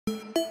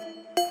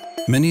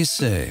Many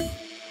say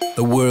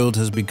the world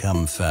has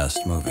become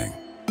fast-moving.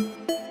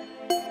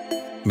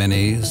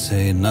 Many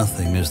say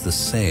nothing is the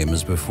same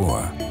as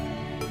before.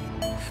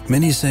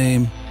 Many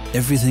say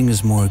everything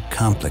is more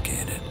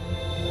complicated.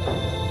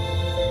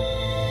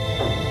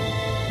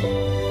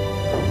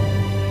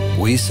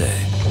 We say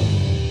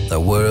the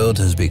world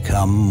has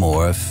become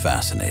more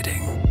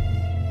fascinating.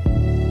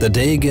 The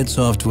day gets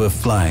off to a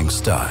flying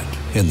start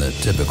in the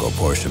typical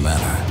Porsche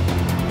manner.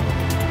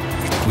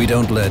 We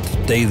don't let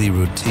daily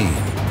routine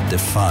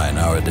define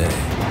our day.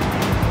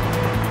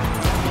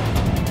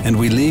 And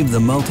we leave the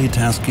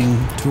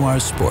multitasking to our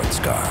sports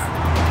car.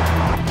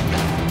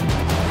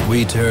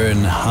 We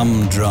turn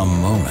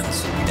humdrum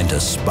moments into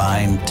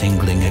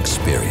spine-tingling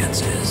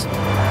experiences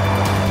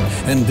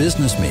and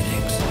business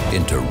meetings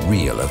into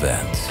real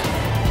events.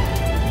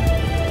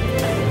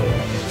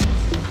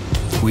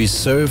 We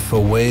surf a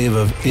wave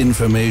of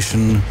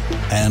information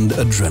and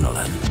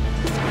adrenaline.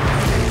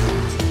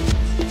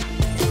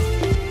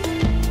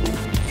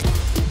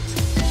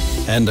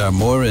 And are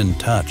more in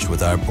touch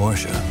with our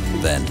Porsche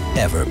than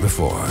ever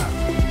before.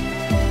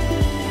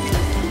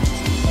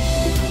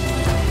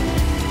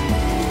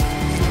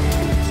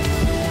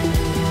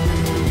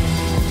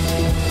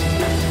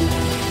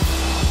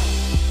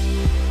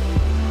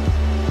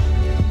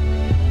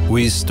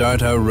 We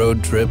start our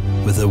road trip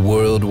with the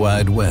World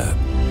Wide Web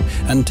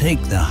and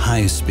take the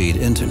high-speed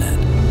internet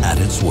at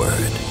its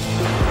word.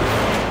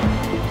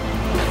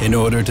 In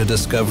order to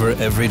discover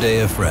every day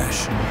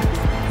afresh,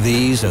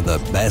 these are the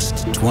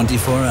best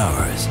 24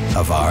 hours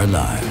of our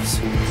lives.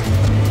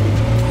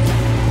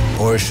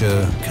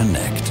 Porsche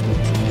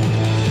Connect.